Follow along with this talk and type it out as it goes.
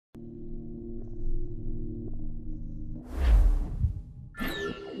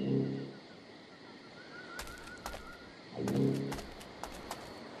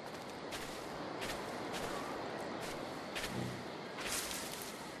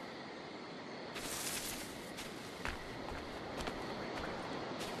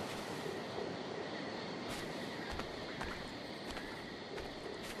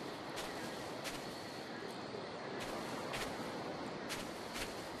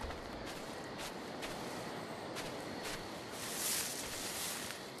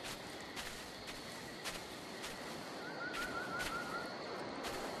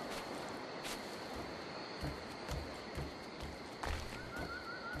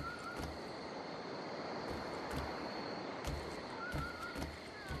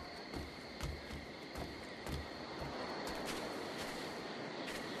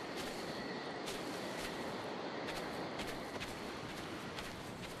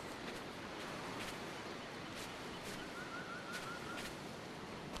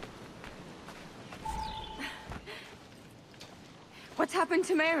What's happened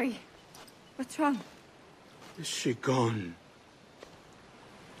to Mary? What's wrong? Is she gone?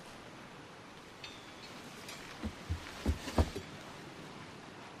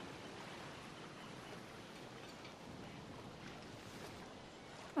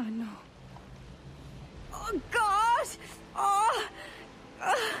 Oh, no. Oh, God! Oh!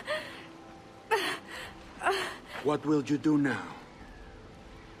 What will you do now?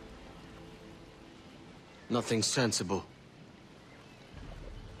 Nothing sensible.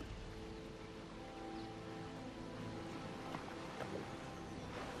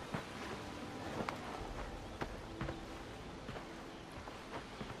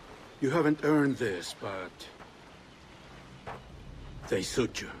 You haven't earned this, but... they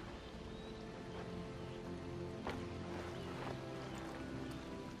suit you.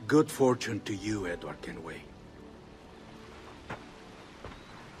 Good fortune to you, Edward Kenway.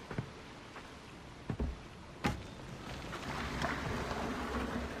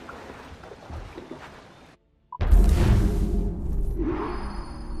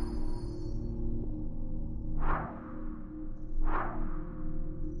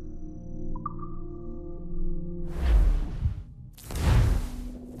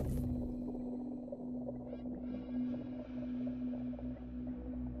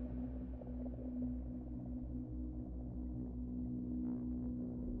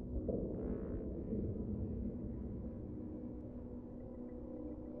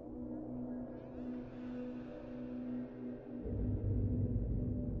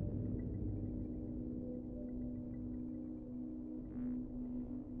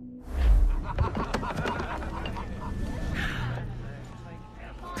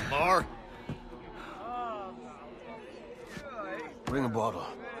 More? Bring a bottle.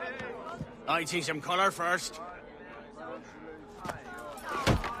 I see some color first.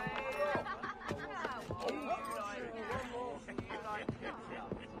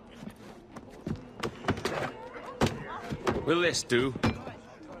 Will this do?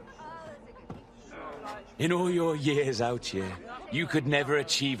 In all your years out here, you could never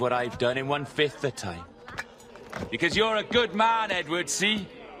achieve what I've done in 1/5 the time. Because you're a good man, Edward, see?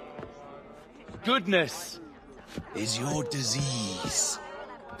 Goodness is your disease.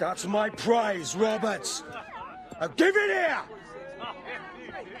 That's my prize, Roberts. Now give it here!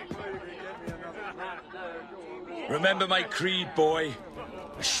 Remember my creed, boy.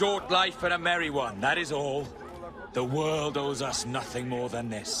 A short life and a merry one, that is all. The world owes us nothing more than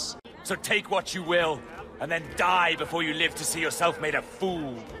this. So take what you will, and then die before you live to see yourself made a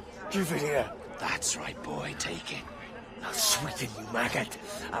fool. Give it here. That's right, boy, take it. I'll sweeten you, maggot.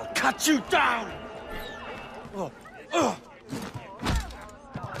 I'll cut you down!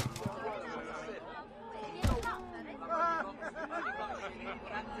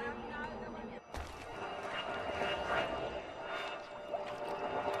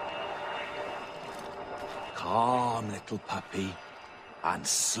 Calm, little puppy, and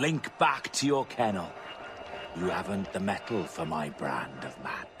slink back to your kennel. You haven't the mettle for my brand of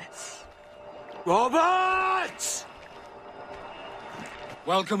madness. Roberts!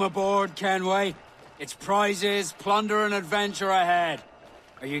 Welcome aboard, Kenway. It's prizes, plunder, and adventure ahead.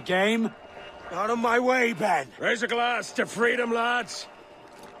 Are you game? Out of my way, Ben. Raise a glass to freedom, lads.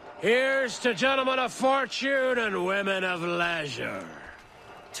 Here's to gentlemen of fortune and women of leisure.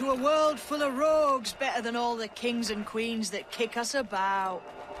 To a world full of rogues, better than all the kings and queens that kick us about.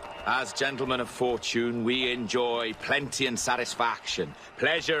 As gentlemen of fortune, we enjoy plenty and satisfaction,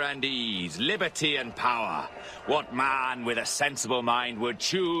 pleasure and ease, liberty and power. What man with a sensible mind would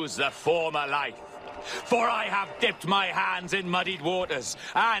choose the former life? For I have dipped my hands in muddied waters,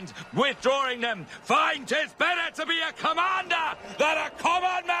 and, withdrawing them, find 'tis better to be a commander than a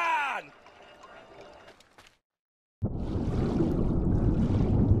common man!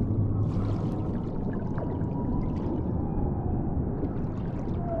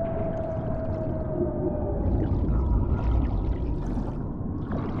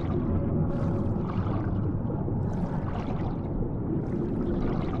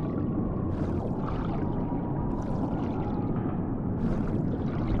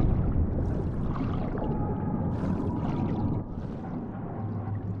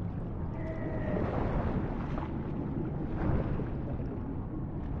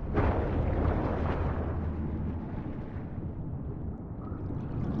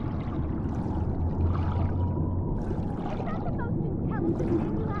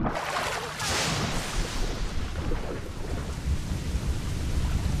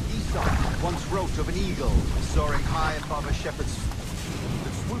 Once wrote of an eagle soaring high above a shepherd's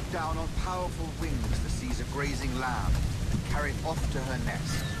that swooped down on powerful wings to seize a grazing lamb and carry it off to her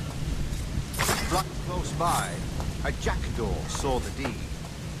nest. Plucked close by, a jackdaw saw the deed,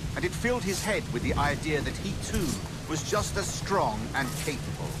 and it filled his head with the idea that he too was just as strong and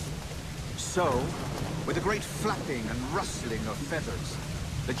capable. So, with a great flapping and rustling of feathers,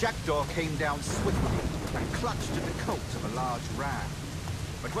 the jackdaw came down swiftly and clutched at the coat of a large ram.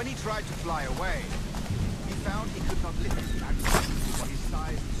 But when he tried to fly away, he found he could not lift it and for his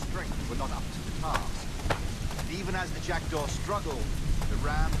size and strength were not up to the task. And even as the jackdaw struggled, the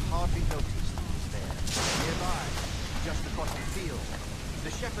ram hardly noticed he was there. Nearby, just across the field,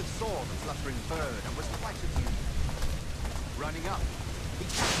 the shepherd saw the fluttering bird and was quite amused. Running up, he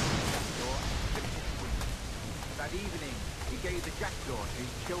captured the jackdaw and flipped its wings. That evening, he gave the jackdaw to his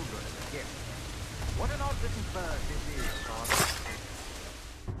children as a gift. What an odd little bird this is, Father.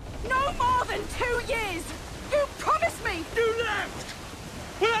 No more than 2 years! You promised me! You left!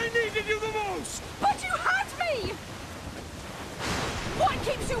 When I needed you the most! But you had me! What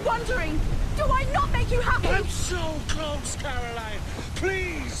keeps you wondering? Do I not make you happy? I'm so close, Caroline!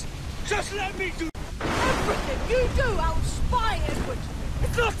 Please! Just let me do... Everything you do, I'll spy, Edward!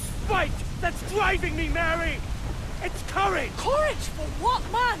 It's not spite that's driving me, Mary! It's courage! Courage for what,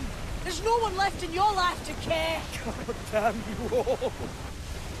 man? There's no one left in your life to care. God damn you all!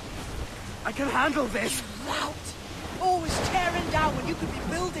 I can handle this! Lout! Always tearing down when you could be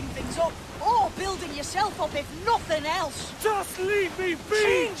building things up, or building yourself up if nothing else. Just leave me be!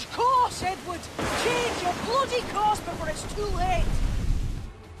 Change course, Edward! Change your bloody course before it's too late!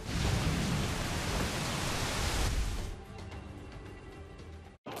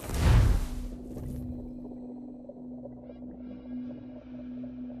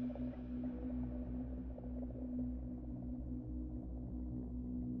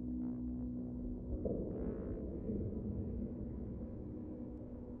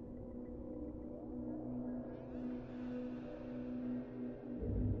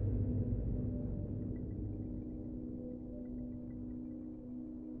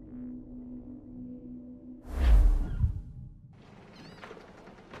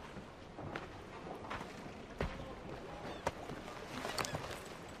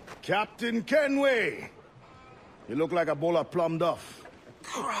 Captain Kenway! You look like a bowl of plum duff.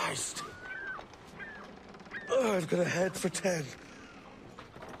 Christ! Oh, I've got a head for 10.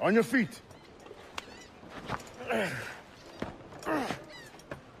 On your feet. You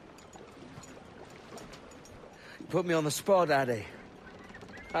put me on the spot, Addy.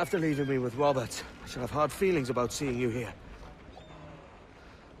 After leaving me with Robert, I should have hard feelings about seeing you here.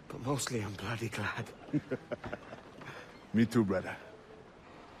 But mostly I'm bloody glad. Me too, brother.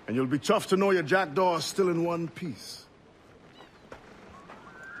 And you'll be chuffed to know your jackdaw is still in one piece.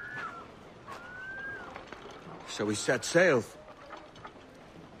 Shall we set sail?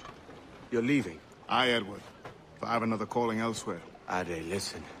 You're leaving. Aye, Edward. But I have another calling elsewhere. Addy,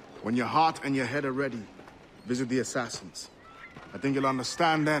 listen. When your heart and your head are ready, visit the assassins. I think you'll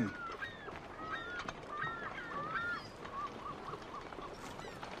understand then.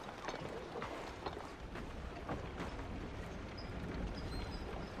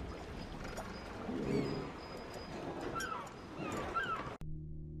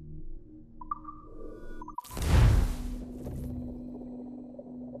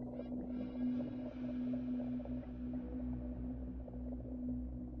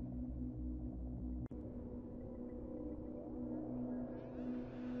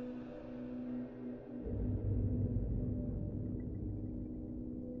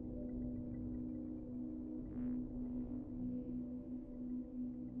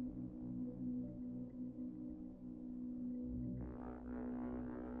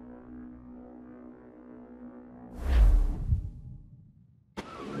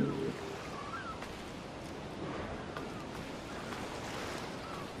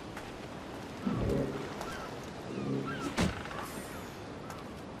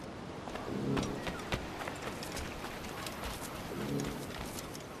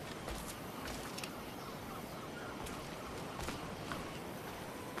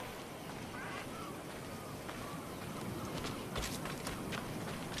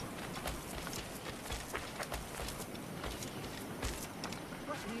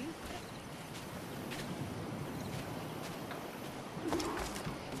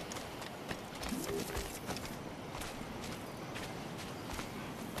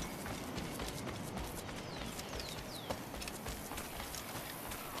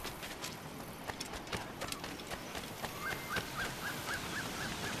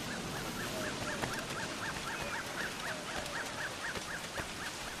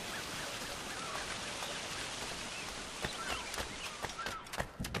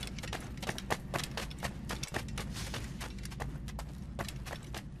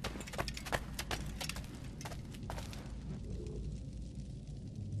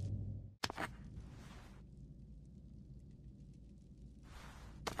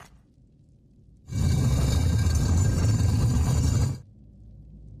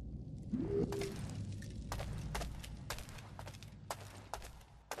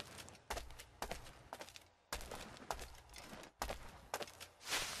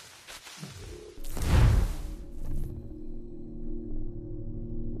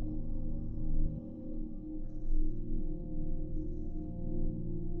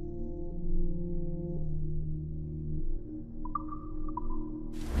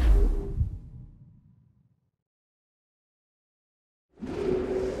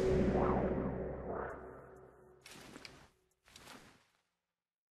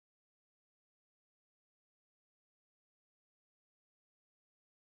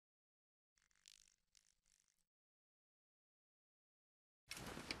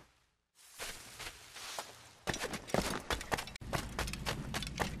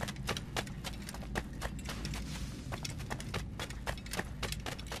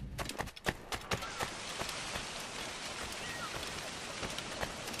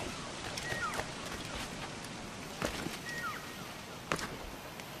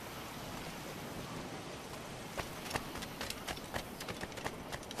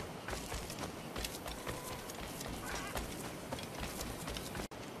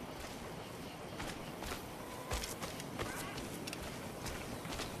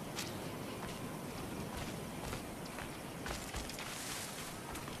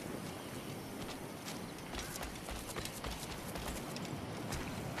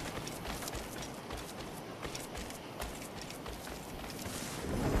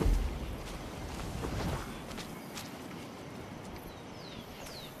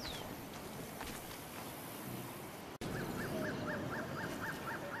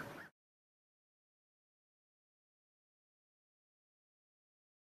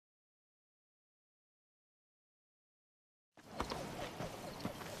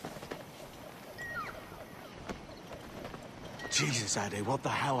 Jesus, Ade, what the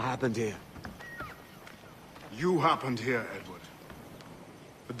hell happened here? You happened here, Edward.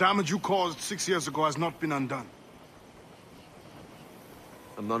 The damage you caused 6 years ago has not been undone.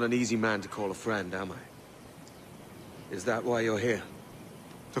 I'm not an easy man to call a friend, am I? Is that why you're here?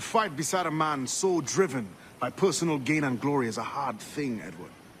 To fight beside a man so driven by personal gain and glory is a hard thing,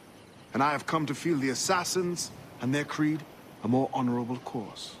 Edward. And I have come to feel the assassins and their creed a more honorable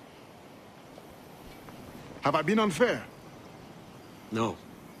course. Have I been unfair? No.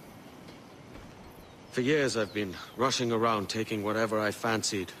 For years I've been rushing around taking whatever I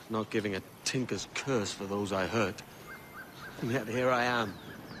fancied, not giving a tinker's curse for those I hurt. And yet here I am,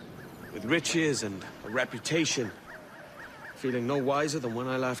 with riches and a reputation, feeling no wiser than when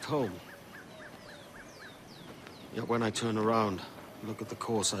I left home. Yet when I turn around, look at the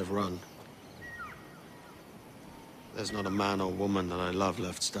course I've run. There's not a man or woman that I love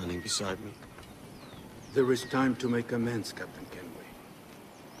left standing beside me. There is time to make amends, Captain Kenway.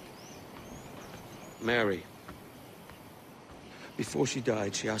 Mary. Before she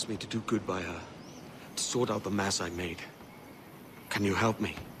died, she asked me to do good by her, to sort out the mess I made. Can you help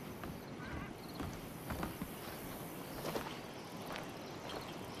me?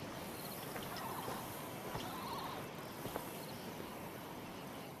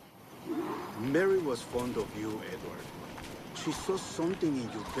 Mary was fond of you, Edward. She saw something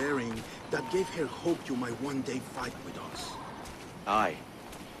in your bearing that gave her hope you might one day fight with us. Aye.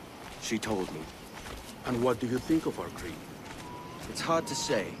 She told me. And what do you think of our creed? It's hard to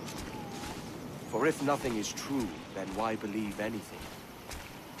say. For if nothing is true, then why believe anything?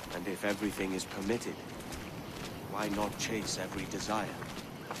 And if everything is permitted, why not chase every desire?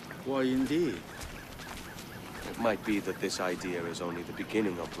 Why, indeed. It might be that this idea is only the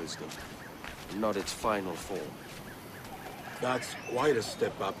beginning of wisdom, not its final form. That's quite a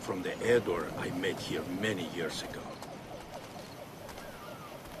step up from the Edward I met here many years ago.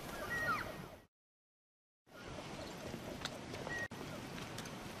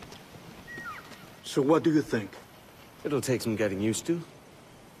 So what do you think? It'll take some getting used to.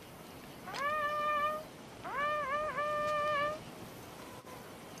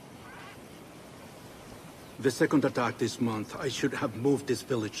 The second attack this month, I should have moved this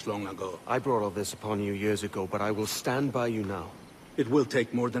village long ago. I brought all this upon you years ago, but I will stand by you now. It will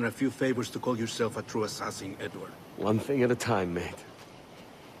take more than a few favors to call yourself a true assassin, Edward. One thing at a time, mate.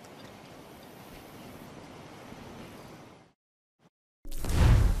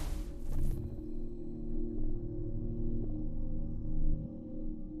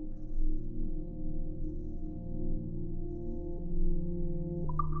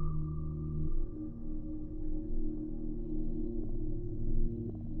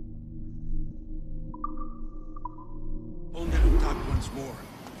 Only attack once more.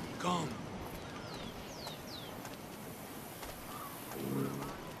 Come.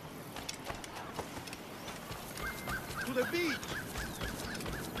 To the beach!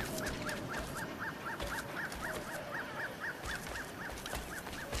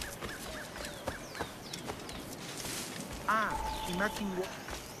 Imagine what...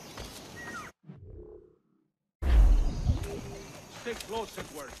 Stay close,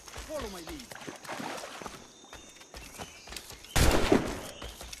 Edward. Follow my lead.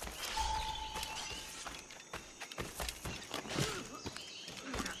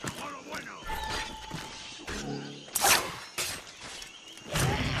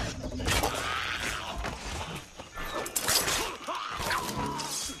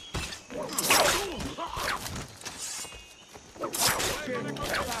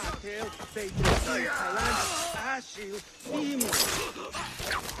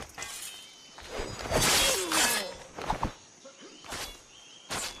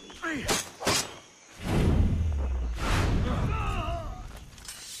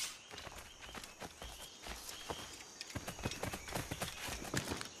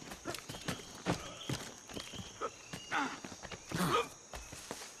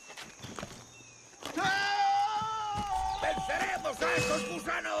 ¡Venceremos a estos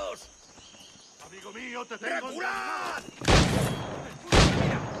gusanos! Amigo mío, te tengo... ¡Reculad!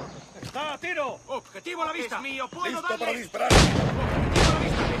 ¡Está a tiro! ¡Objetivo a la vista! ¡Es mío! ¡Puedo ¡Listo darle! para disparar! ¡Objetivo a la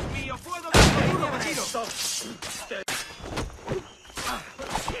vista! ¡Es mío! ¡Puedo darle! ¡Uno batido!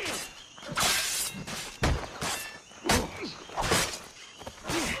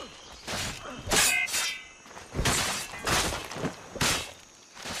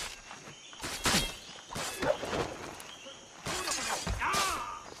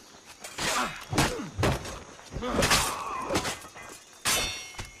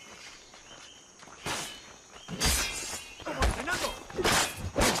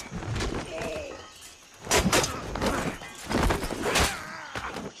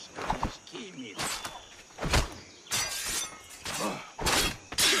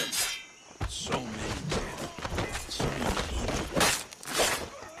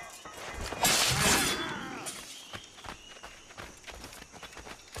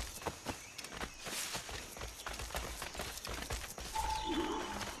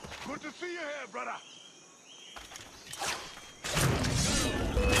 brother!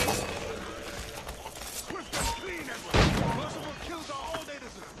 Swift and clean, Edward! Possible kills are all they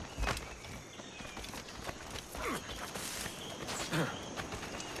deserve.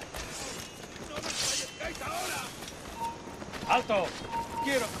 ¡Alto!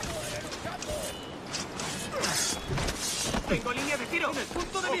 Quiero... Tengo línea de tiro. En el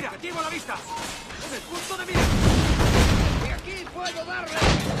punto de mira. Objetivo a la vista. En el punto de mira. De aquí puedo darle.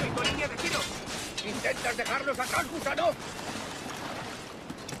 Tengo línea de tiro. ¿Intentas dejarlos atrás, gusano?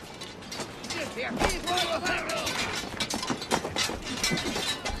 Desde aquí puedo darle.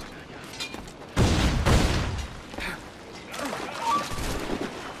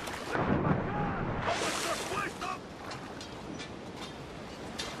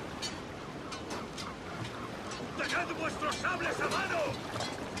 ¡Tened vuestros sables a mano!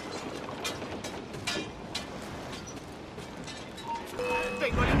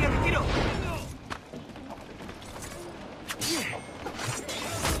 Tengo línea de tiro.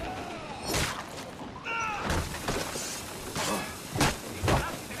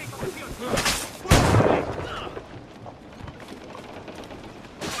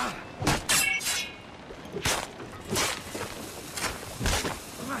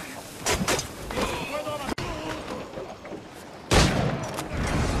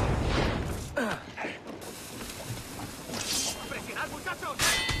 ¡Presionad, muchachos!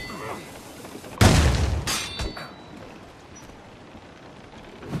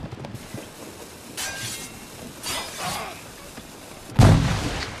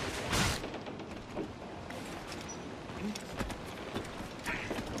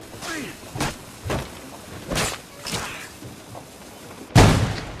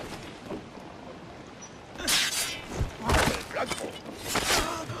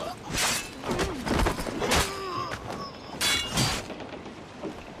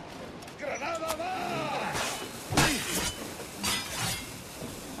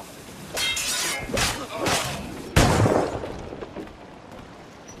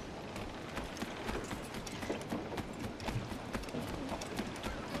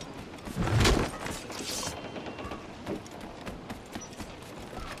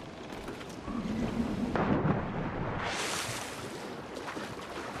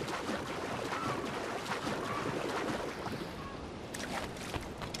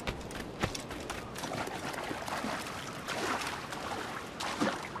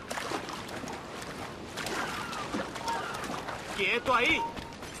 ¡Quieto ahí!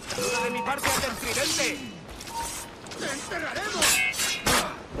 ¡Ayuda de mi parte al del tridente! ¡Te enterraremos!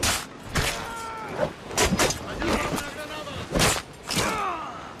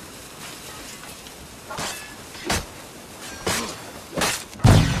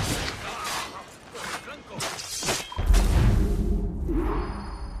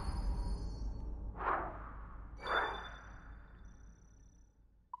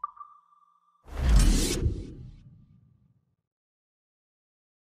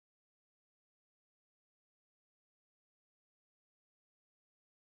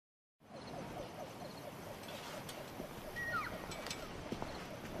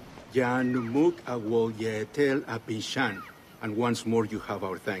 Jan Muk Awol Yetel Apishan. And once more you have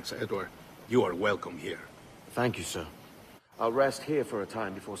our thanks, Edward. You are welcome here. Thank you, sir. I'll rest here for a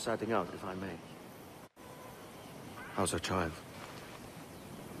time before setting out, if I may. How's her child?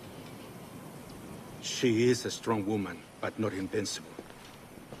 She is a strong woman, but not invincible.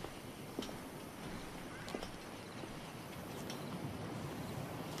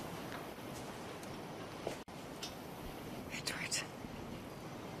 Edward.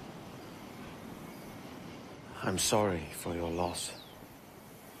 I'm sorry for your loss.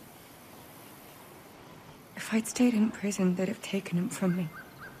 If I'd stayed in prison, they'd have taken him from me.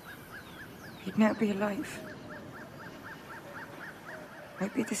 He'd now be alive.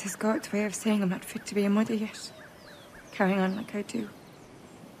 Maybe this is God's way of saying I'm not fit to be a mother yet. Carrying on like I do.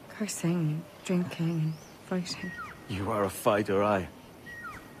 Cursing, drinking, and fighting. You are a fighter, aye.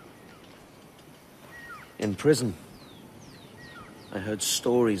 In prison, I heard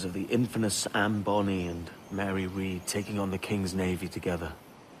stories of the infamous Anne Bonny and Mary Read taking on the King's Navy together.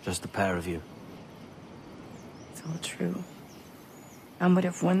 Just the pair of you. It's all true. Anne would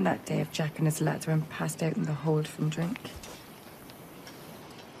have won that day if Jack and his lads weren't passed out in the hold from drink.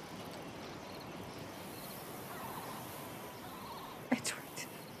 Edward.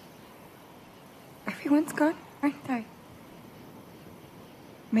 Everyone's gone, aren't they?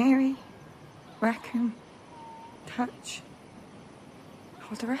 Mary, Rackham, Touch,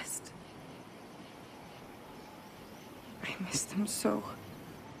 all the rest. I miss them so.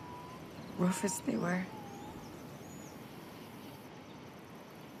 Rough as they were.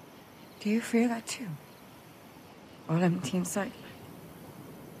 Do you feel that too? All empty inside?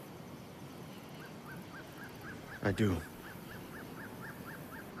 I do.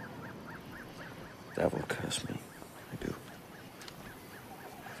 Devil curse me. I do.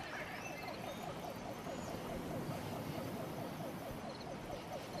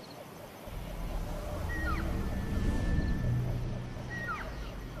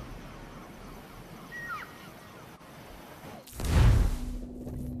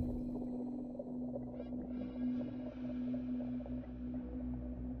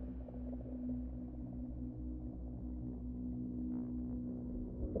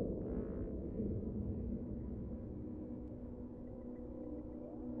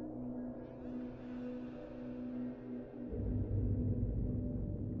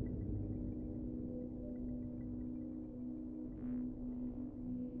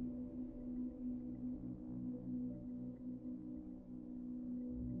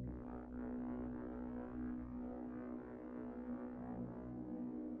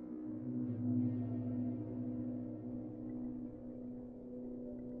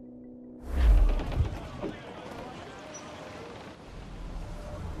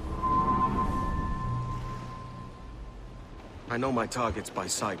 I know my targets by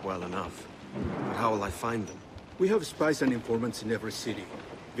sight well enough. But how will I find them? We have spies and informants in every city.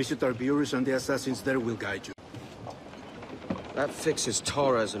 Visit our bureaus and the assassins there will guide you. That fixes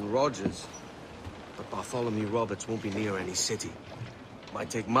Torres and Rogers. But Bartholomew Roberts won't be near any city. Might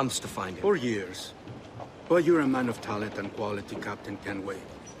take months to find him. Or years. But you're a man of talent and quality, Captain Kenway.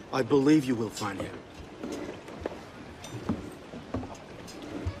 I believe you will find him.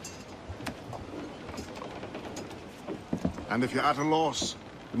 And if you're at a loss,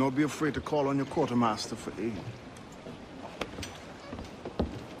 do not be afraid to call on your quartermaster for aid.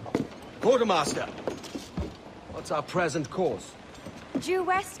 Quartermaster! What's our present course? Due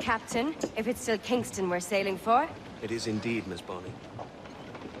west, Captain, if it's still Kingston we're sailing for. It is indeed, Miss Bonny.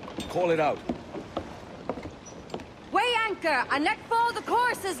 Call it out. Weigh anchor and let fall the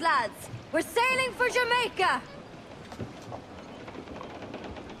courses, lads! We're sailing for Jamaica!